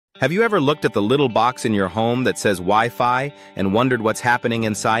Have you ever looked at the little box in your home that says Wi-Fi and wondered what's happening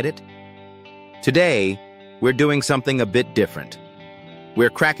inside it? Today, we're doing something a bit different.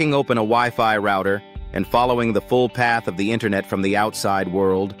 We're cracking open a Wi-Fi router and following the full path of the internet from the outside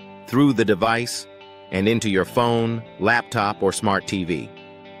world, through the device, and into your phone, laptop, or smart TV.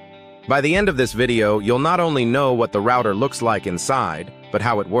 By the end of this video, you'll not only know what the router looks like inside, but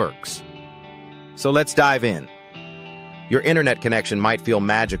how it works. So let's dive in. Your internet connection might feel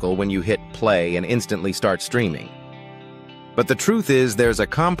magical when you hit play and instantly start streaming. But the truth is, there's a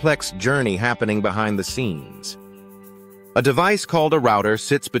complex journey happening behind the scenes. A device called a router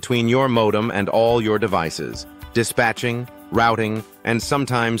sits between your modem and all your devices, dispatching, routing, and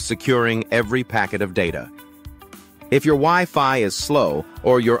sometimes securing every packet of data. If your Wi-Fi is slow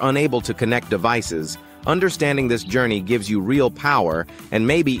or you're unable to connect devices, understanding this journey gives you real power and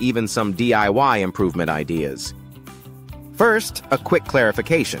maybe even some DIY improvement ideas. First, a quick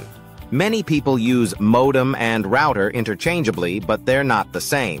clarification. Many people use modem and router interchangeably, but they're not the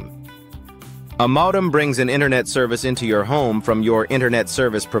same. A modem brings an internet service into your home from your internet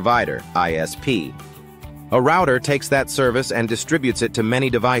service provider, ISP. A router takes that service and distributes it to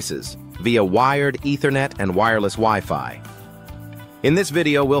many devices via wired Ethernet and wireless Wi-Fi. In this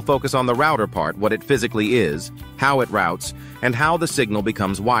video, we'll focus on the router part, what it physically is, how it routes, and how the signal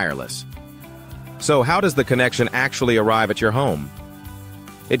becomes wireless. So how does the connection actually arrive at your home?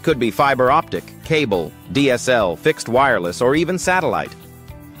 It could be fiber optic, cable, DSL, fixed wireless, or even satellite.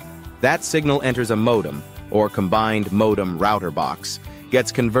 That signal enters a modem, or combined modem-router box,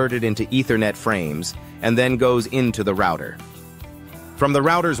 gets converted into Ethernet frames, and then goes into the router. From the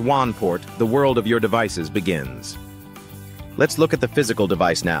router's WAN port, the world of your devices begins. Let's look at the physical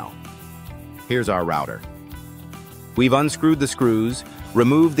device now. Here's our router. We've unscrewed the screws,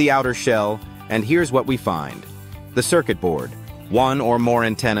 removed the outer shell, and here's what we find. The circuit board, one or more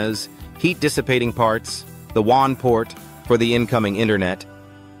antennas, heat-dissipating parts, the WAN port for the incoming internet,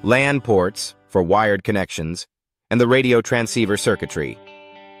 LAN ports for wired connections, and the radio transceiver circuitry.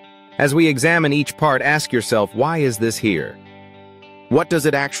 As we examine each part, ask yourself, why is this here? What does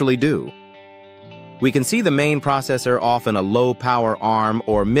it actually do? We can see the main processor, often a low-power ARM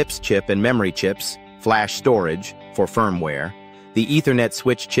or MIPS chip and memory chips, flash storage for firmware, the Ethernet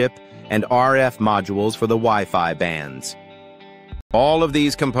switch chip, and RF modules for the Wi-Fi bands. All of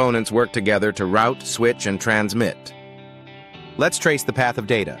these components work together to route, switch, and transmit. Let's trace the path of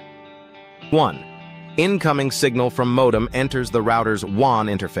data. 1. Incoming signal from modem enters the router's WAN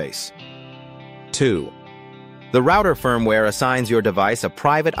interface. 2. The router firmware assigns your device a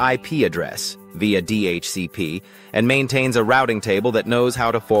private IP address via DHCP and maintains a routing table that knows how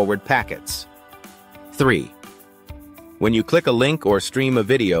to forward packets. 3. When you click a link or stream a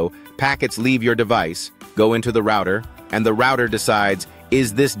video, packets leave your device, go into the router, and the router decides,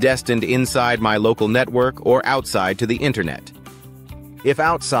 is this destined inside my local network or outside to the internet? If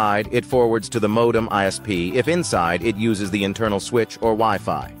outside, it forwards to the modem ISP. If inside, it uses the internal switch or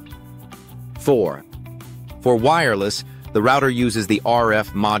Wi-Fi. 4. For wireless, the router uses the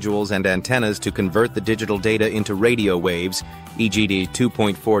RF modules and antennas to convert the digital data into radio waves, e.g. the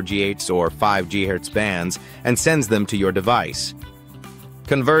 2.4 GHz or 5 GHz bands, and sends them to your device.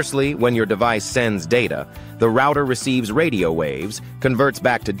 Conversely, when your device sends data, the router receives radio waves, converts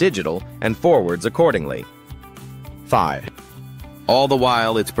back to digital, and forwards accordingly. 5. All the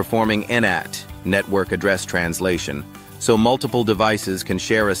while, it's performing NAT, network address translation, so multiple devices can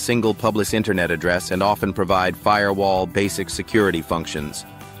share a single public internet address and often provide firewall basic security functions.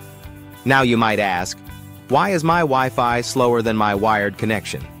 Now you might ask, why is my Wi-Fi slower than my wired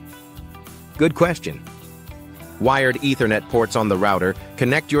connection? Good question. Wired Ethernet ports on the router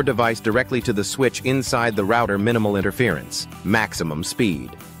connect your device directly to the switch inside the router. Minimal interference, maximum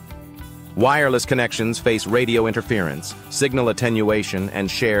speed. Wireless connections face radio interference, signal attenuation, and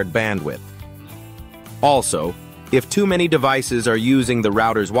shared bandwidth. Also, if too many devices are using the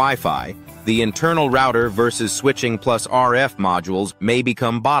router's Wi-Fi, the internal router versus switching plus RF modules may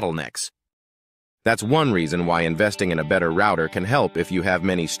become bottlenecks. That's one reason why investing in a better router can help if you have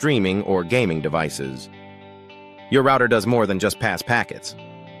many streaming or gaming devices. Your router does more than just pass packets.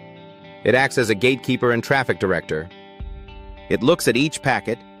 It acts as a gatekeeper and traffic director. It looks at each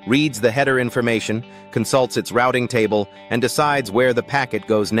packet, reads the header information, consults its routing table, and decides where the packet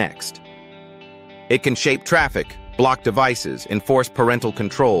goes next. It can shape traffic, block devices, enforce parental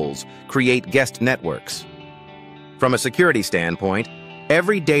controls, create guest networks. From a security standpoint,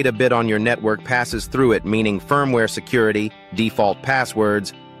 every data bit on your network passes through it, meaning firmware security, default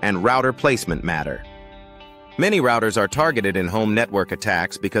passwords, and router placement matter. Many routers are targeted in home network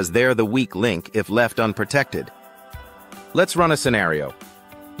attacks because they're the weak link if left unprotected. Let's run a scenario.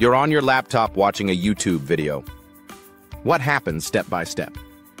 You're on your laptop watching a YouTube video. What happens step by step?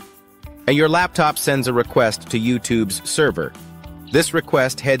 And your laptop sends a request to YouTube's server. This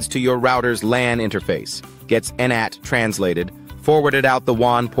request heads to your router's LAN interface, gets NAT translated, forwarded out the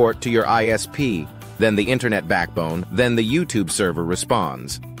WAN port to your ISP, then the internet backbone, then the YouTube server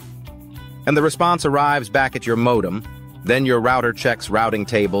responds. And the response arrives back at your modem, then your router checks routing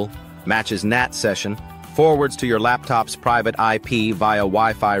table, matches NAT session, forwards to your laptop's private IP via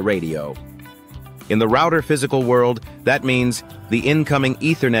Wi-Fi radio. In the router physical world, that means the incoming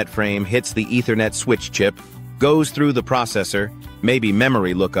Ethernet frame hits the Ethernet switch chip, goes through the processor, maybe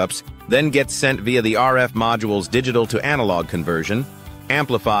memory lookups, then gets sent via the RF module's digital to analog conversion,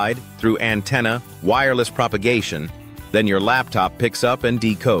 amplified through antenna, wireless propagation, then your laptop picks up and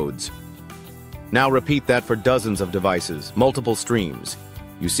decodes. Now repeat that for dozens of devices, multiple streams.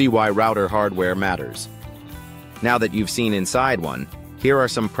 You see why router hardware matters. Now that you've seen inside one, here are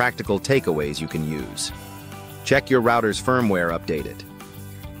some practical takeaways you can use. Check your router's firmware updated.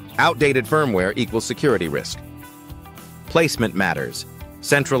 Outdated firmware equals security risk. Placement matters.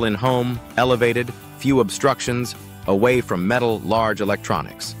 Central in home, elevated, few obstructions, away from metal, large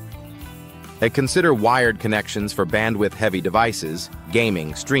electronics. And consider wired connections for bandwidth-heavy devices,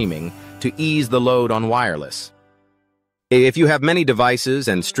 gaming, streaming, to ease the load on wireless. If you have many devices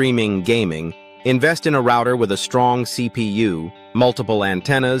and streaming gaming, invest in a router with a strong CPU, multiple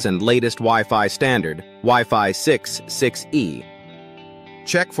antennas, and latest Wi-Fi standard, Wi-Fi 6, 6E.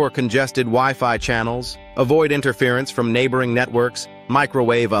 Check for congested Wi-Fi channels, avoid interference from neighboring networks,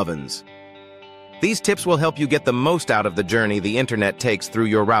 microwave ovens. These tips will help you get the most out of the journey the internet takes through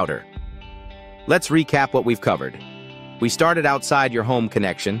your router. Let's recap what we've covered. We started outside your home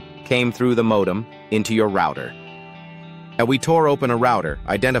connection, came through the modem, into your router. And we tore open a router,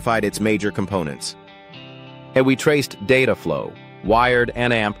 identified its major components. And we traced data flow, wired,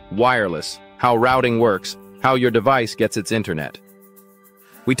 NAMP, wireless, how routing works, how your device gets its internet.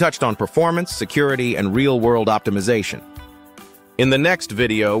 We touched on performance, security, and real-world optimization. In the next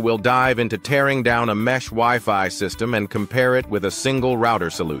video, we'll dive into tearing down a mesh Wi-Fi system and compare it with a single router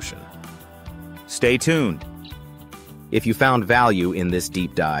solution. Stay tuned. If you found value in this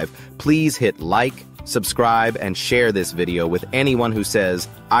deep dive, please hit like, subscribe, and share this video with anyone who says,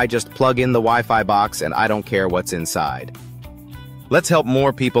 I just plug in the Wi-Fi box and I don't care what's inside. Let's help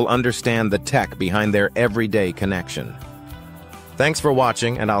more people understand the tech behind their everyday connection. Thanks for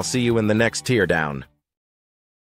watching, and I'll see you in the next Teardown.